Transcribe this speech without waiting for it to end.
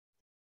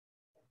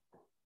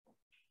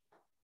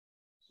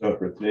So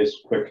for today's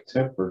quick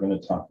tip, we're going to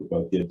talk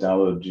about the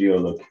Adalo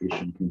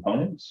GeoLocation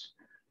components.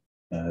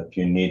 If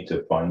you need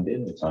to find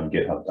it, it's on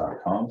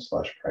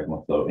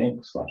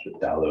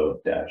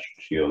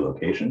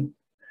github.com/pragmaflow.inc/Adalo-geolocation.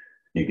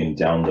 You can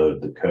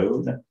download the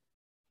code,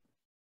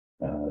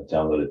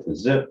 download it to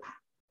zip,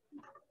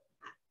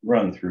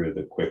 run through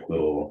the quick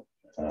little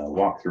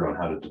walkthrough on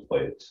how to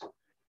deploy it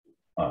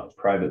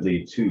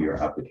privately to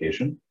your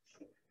application.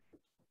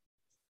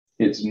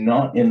 It's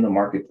not in the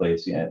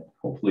marketplace yet.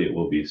 Hopefully it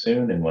will be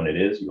soon. And when it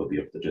is, you'll be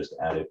able to just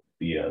add it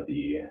via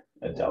the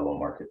Adalo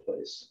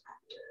marketplace.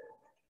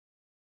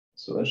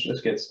 So let's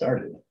just get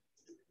started.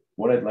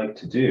 What I'd like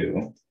to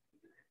do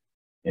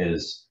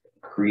is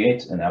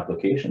create an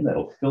application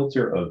that'll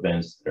filter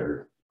events that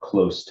are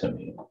close to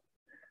me.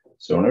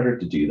 So in order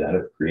to do that,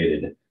 I've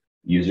created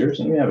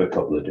users, and we have a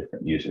couple of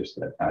different users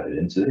that I've added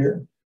into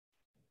here.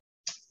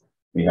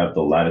 We have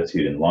the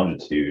latitude and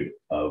longitude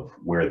of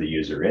where the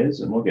user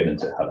is, and we'll get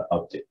into how to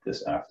update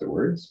this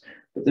afterwards.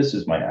 But this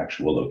is my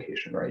actual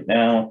location right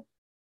now.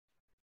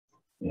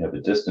 We have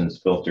a distance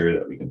filter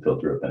that we can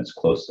filter events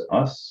close to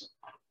us.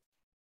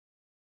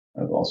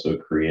 I've also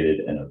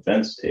created an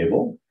events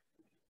table,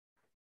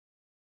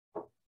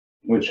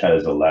 which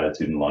has a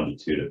latitude and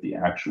longitude of the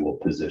actual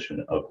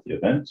position of the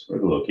event or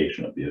the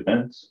location of the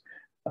event.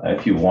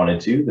 If you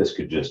wanted to, this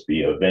could just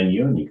be a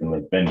venue and you can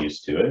link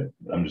venues to it.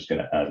 I'm just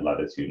going to add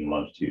latitude and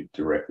longitude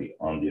directly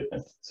on the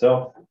event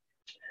itself.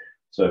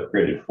 So I've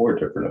created 4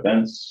 different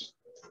events.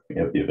 We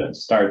have the event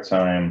start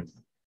time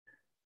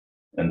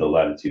and the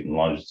latitude and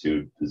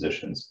longitude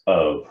positions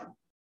of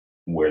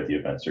where the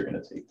events are going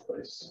to take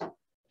place.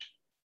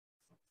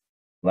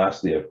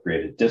 Lastly, I've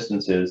created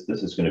distances.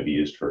 This is going to be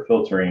used for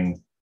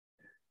filtering.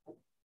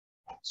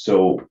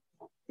 So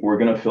we're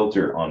going to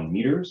filter on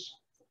meters.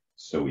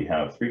 So we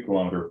have 3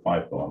 kilometer,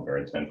 5 kilometer,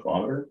 and 10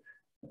 kilometer.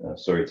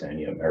 Sorry to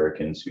any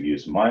Americans who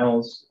use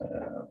miles.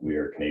 We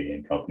are a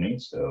Canadian company,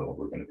 so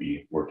we're going to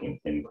be working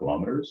in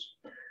kilometers.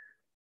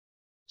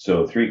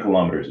 So 3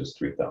 kilometers is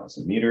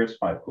 3,000 meters,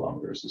 5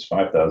 kilometers is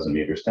 5,000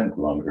 meters, 10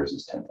 kilometers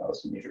is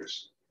 10,000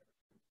 meters.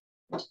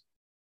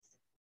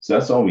 So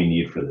that's all we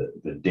need for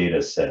the data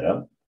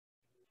setup.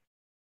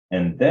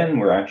 And then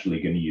we're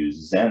actually going to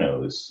use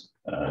Zenos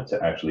to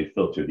actually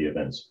filter the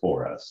events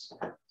for us.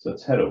 So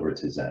let's head over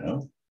to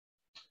Zenos.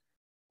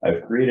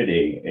 I've created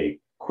a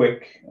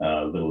quick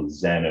little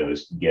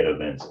Zenos get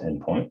events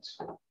endpoint.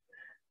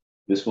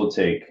 This will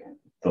take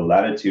the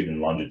latitude and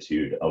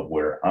longitude of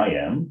where I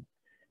am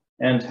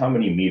and how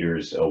many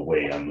meters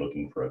away I'm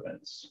looking for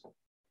events.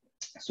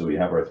 So we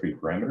have our 3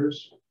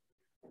 parameters.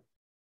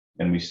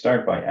 And we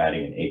start by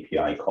adding an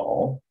API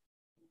call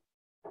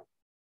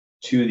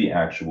to the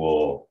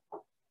actual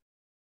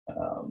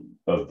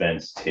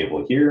events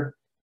table here.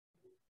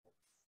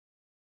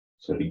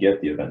 So to get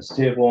the events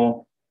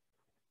table,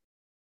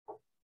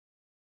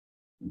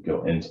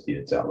 go into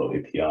the Adalo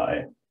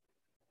API.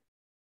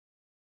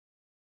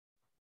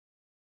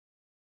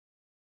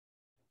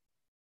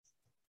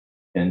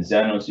 In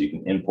Zenos, you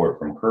can import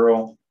from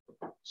curl.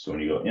 So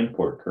when you go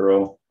import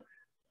curl,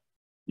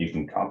 you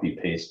can copy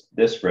paste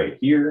this right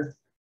here,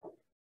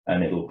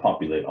 and it'll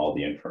populate all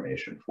the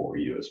information for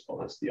you as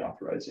well as the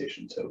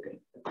authorization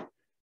token.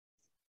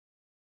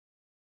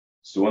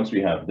 So once we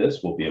have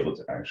this, we'll be able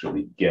to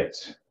actually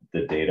get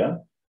the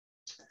data.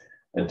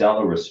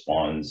 Adalo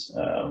responds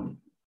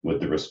with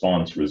the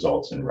response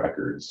results and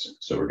records.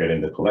 So we're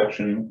getting the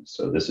collection.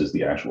 So this is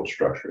the actual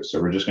structure.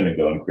 So we're just going to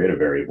go and create a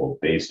variable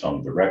based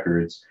on the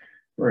records.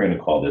 We're going to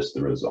call this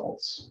the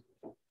results.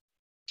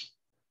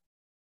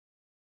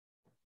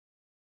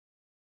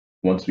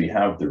 Once we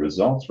have the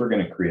results, we're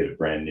going to create a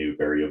brand new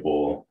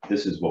variable.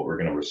 This is what we're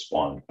going to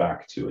respond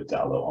back to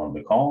Adalo on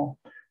the call.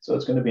 So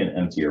it's going to be an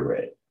empty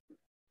array.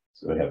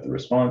 So we have the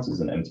response as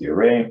an empty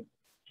array.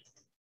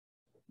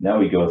 Now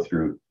we go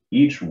through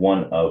each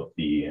one of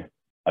the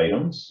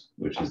items,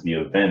 which is the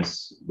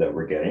events that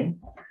we're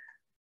getting.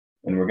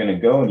 And we're going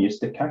to go and use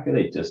the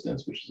calculate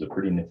distance, which is a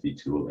pretty nifty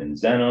tool in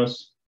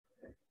Zenos.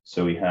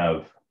 So we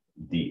have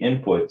the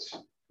input,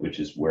 which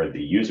is where the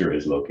user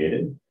is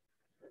located.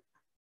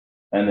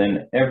 And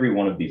then every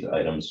one of these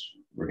items,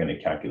 we're going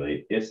to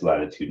calculate its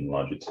latitude and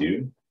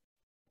longitude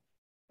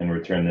and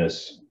return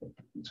this.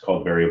 It's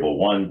called variable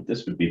 1.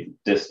 This would be the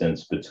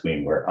distance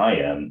between where I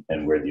am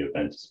and where the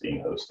event is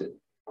being hosted.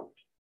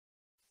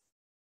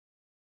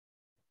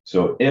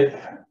 So if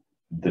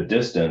the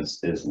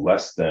distance is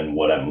less than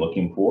what I'm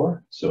looking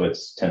for, so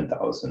it's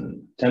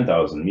 10,000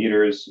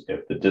 meters.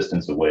 If the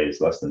distance away is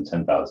less than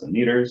 10,000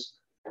 meters,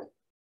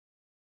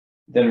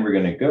 then we're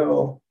going to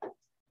go.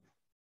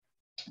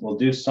 We'll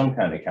do some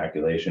kind of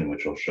calculation,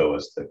 which will show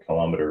us the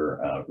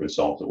kilometer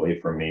result away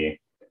from me.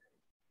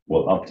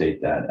 We'll update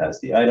that as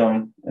the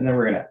item, and then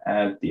we're going to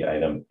add the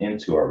item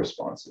into our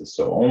responses.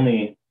 So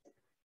only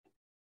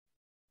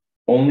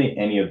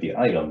any of the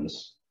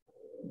items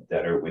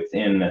that are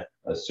within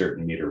a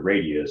certain meter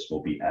radius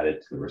will be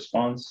added to the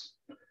response.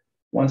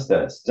 Once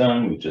that's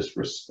done, we just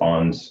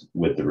respond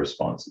with the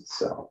response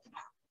itself.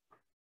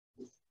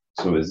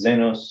 So with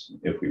Zenos,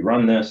 if we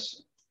run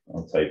this,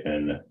 I'll type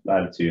in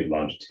latitude,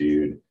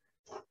 longitude,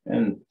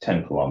 and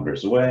 10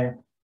 kilometers away.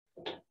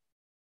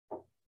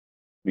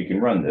 We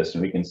can run this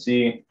and we can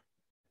see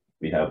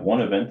we have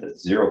one event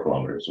that's 0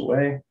 kilometers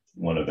away,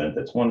 one event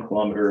that's 1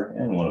 kilometer,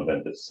 and one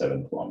event that's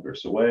 7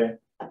 kilometers away.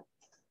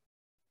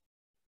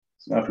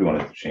 So now if we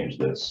wanted to change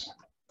this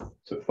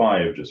to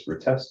 5 just for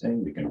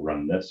testing, we can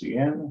run this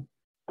again.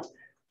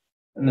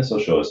 And this will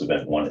show us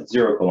event 1 at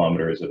 0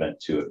 kilometers, event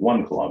 2 at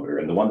 1 kilometer,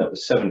 and the one that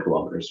was 7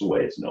 kilometers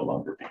away is no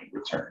longer being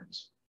returned.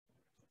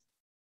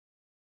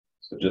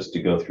 So just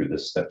to go through the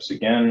steps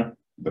again,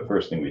 the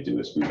first thing we do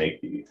is we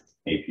make the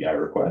API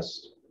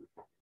request.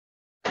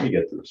 We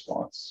get the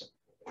response.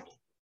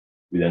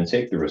 We then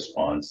take the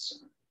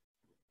response,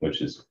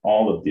 which is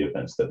all of the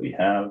events that we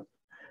have,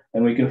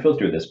 and we can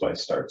filter this by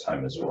start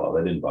time as well.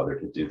 I didn't bother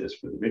to do this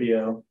for the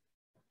video.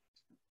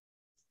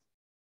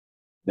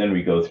 Then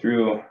we go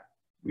through,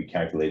 we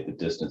calculate the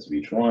distance of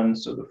each one.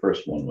 So the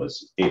first one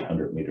was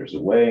 800 meters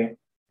away.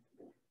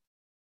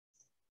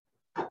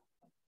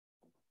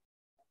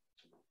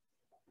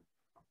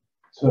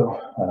 So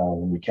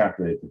when we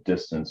calculate the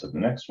distance of the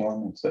next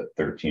one, it's at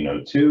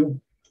 1302.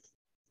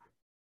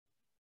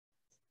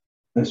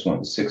 This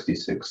one's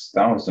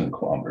 66,000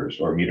 kilometers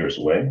or meters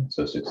away,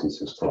 so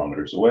 66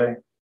 kilometers away.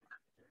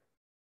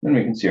 Then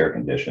we can see our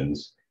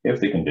conditions. If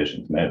the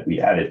conditions met, we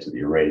add it to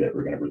the array that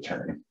we're going to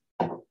return.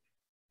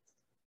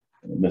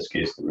 In this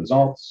case, the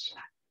results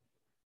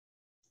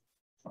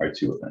are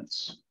 2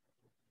 events.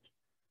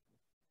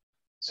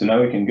 So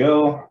now we can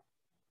go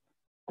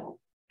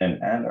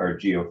and add our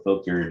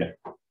geo-filtered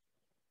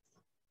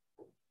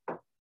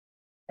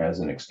as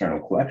an external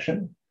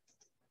collection.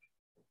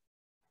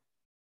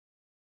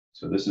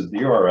 So this is the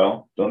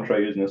URL. Don't try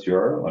using this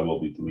URL. I will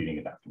be deleting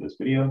it after this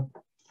video.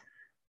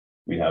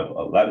 We have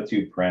a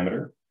latitude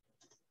parameter,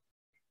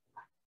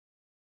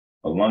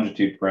 a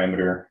longitude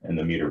parameter, and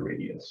the meter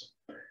radius.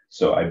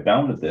 So I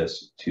bounded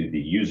this to the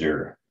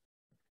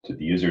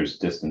user's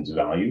distance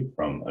value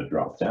from a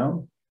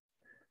dropdown,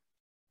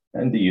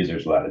 and the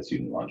user's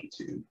latitude and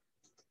longitude.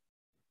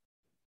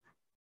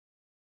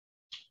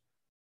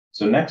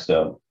 So next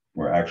up,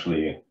 we're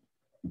actually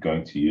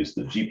going to use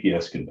the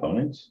GPS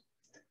component,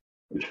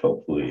 which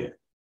hopefully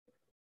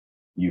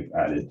you've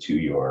added to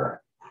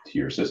your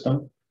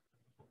system.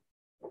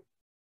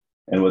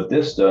 And what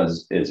this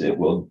does is it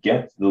will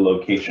get the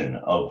location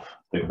of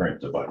the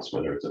current device,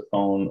 whether it's a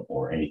phone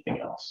or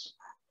anything else.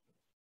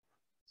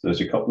 So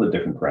there's a couple of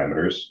different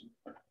parameters.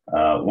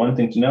 One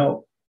thing to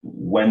know,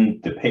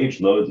 when the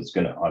page loads, it's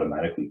going to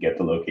automatically get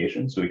the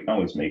location. So we can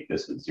always make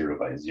this a 0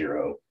 by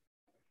 0.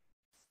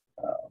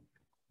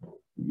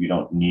 You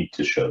don't need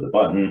to show the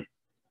button.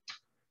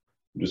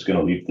 I'm just going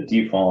to leave the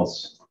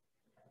defaults.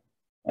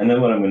 And then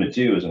what I'm going to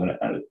do is I'm going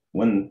to add it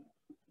when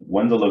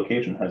the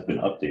location has been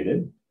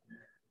updated.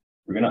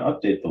 We're going to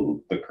update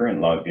the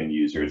current logged in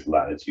user's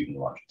latitude and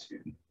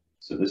longitude.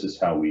 So this is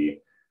how we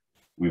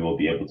will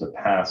be able to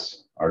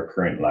pass our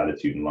current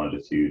latitude and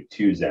longitude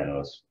to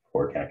Zenos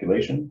for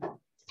calculation.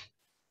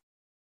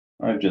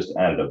 I've just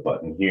added a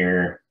button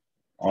here.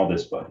 All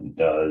this button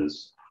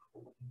does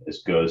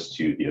is goes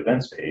to the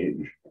events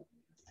page.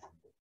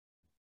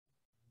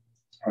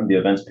 On the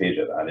events page,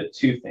 I've added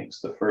 2 things.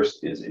 The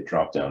first is a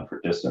dropdown for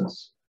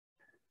distance.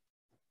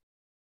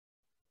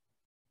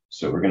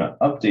 So we're going to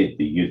update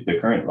the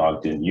current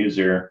logged in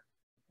user.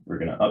 We're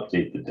going to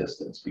update the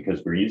distance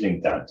because we're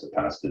using that to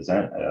pass to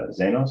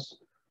Zenos.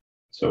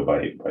 So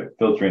by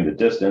filtering the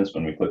distance,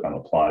 when we click on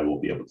apply, we'll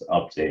be able to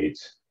update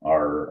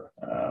our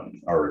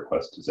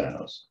request to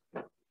Zenos.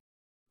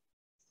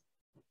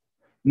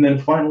 And then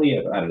finally,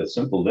 I've added a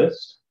simple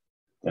list.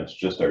 That's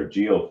just our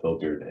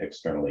geo-filtered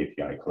external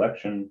API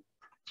collection.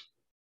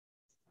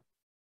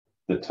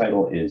 The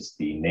title is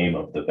the name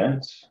of the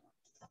event,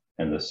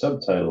 and the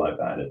subtitle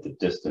I've added the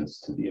distance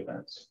to the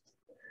event.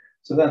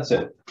 So that's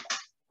it.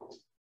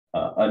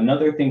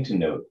 Another thing to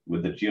note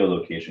with the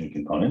geolocation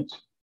component,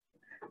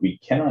 we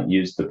cannot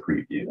use the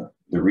preview.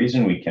 The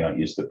reason we cannot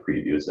use the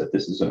preview is that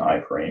this is an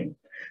iframe.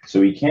 So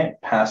we can't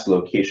pass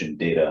location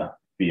data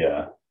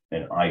via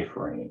an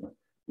iframe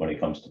when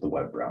it comes to the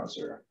web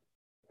browser.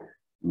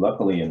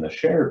 Luckily in the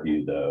share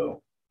view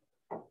though,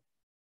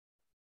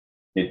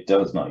 it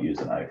does not use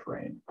an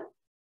iframe.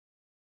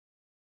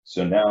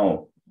 So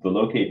now the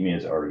locate me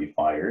is already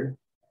fired.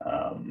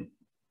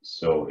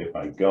 So if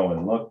I go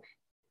and look,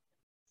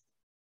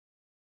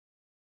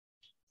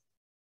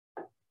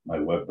 my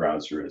web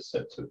browser is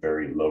set to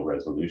very low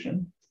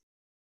resolution.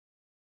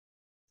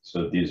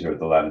 So these are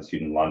the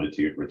latitude and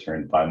longitude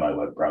returned by my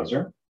web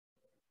browser.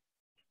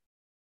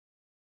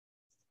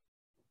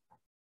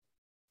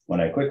 When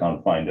I click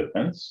on find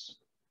events,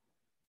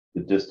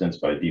 the distance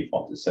by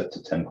default is set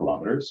to 10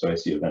 kilometers. So I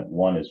see event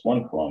 1 is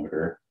 1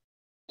 kilometer,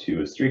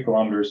 2 is 3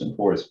 kilometers, and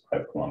 4 is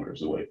 5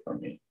 kilometers away from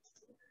me.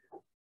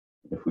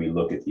 If we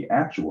look at the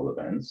actual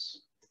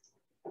events,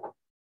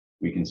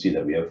 we can see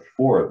that we have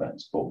 4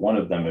 events, but one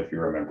of them, if you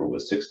remember,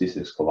 was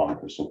 66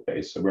 kilometers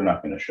away, so we're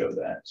not going to show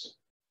that.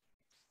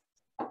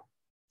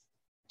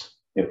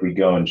 If we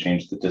go and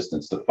change the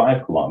distance to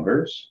 5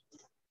 kilometers,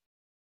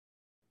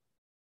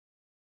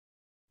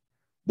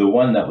 The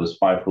one that was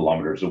 5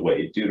 kilometers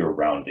away due to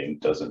rounding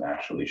doesn't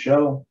actually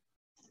show.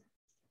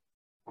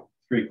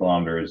 3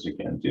 kilometers,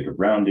 again, due to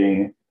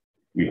rounding,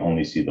 we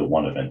only see the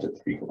one event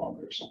at 3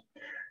 kilometers.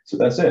 So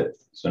that's it.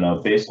 So now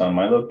based on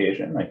my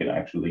location, I can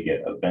actually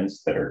get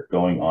events that are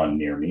going on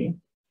near me.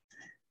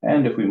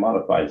 And if we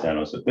modify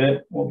Zenos a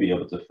bit, we'll be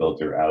able to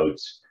filter out,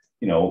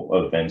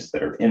 events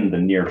that are in the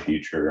near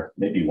future,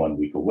 maybe 1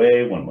 week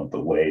away, 1 month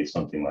away,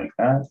 something like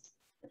that.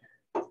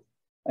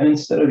 And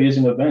instead of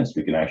using events,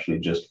 we can actually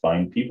just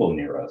find people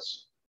near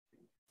us.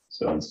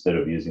 So instead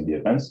of using the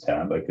events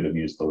tab, I could have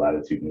used the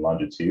latitude and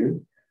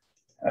longitude,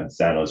 had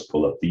Zenos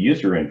pull up the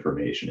user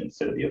information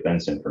instead of the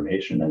events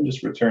information, and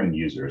just return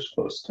users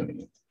close to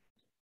me.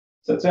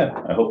 So that's it.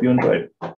 I hope you enjoyed.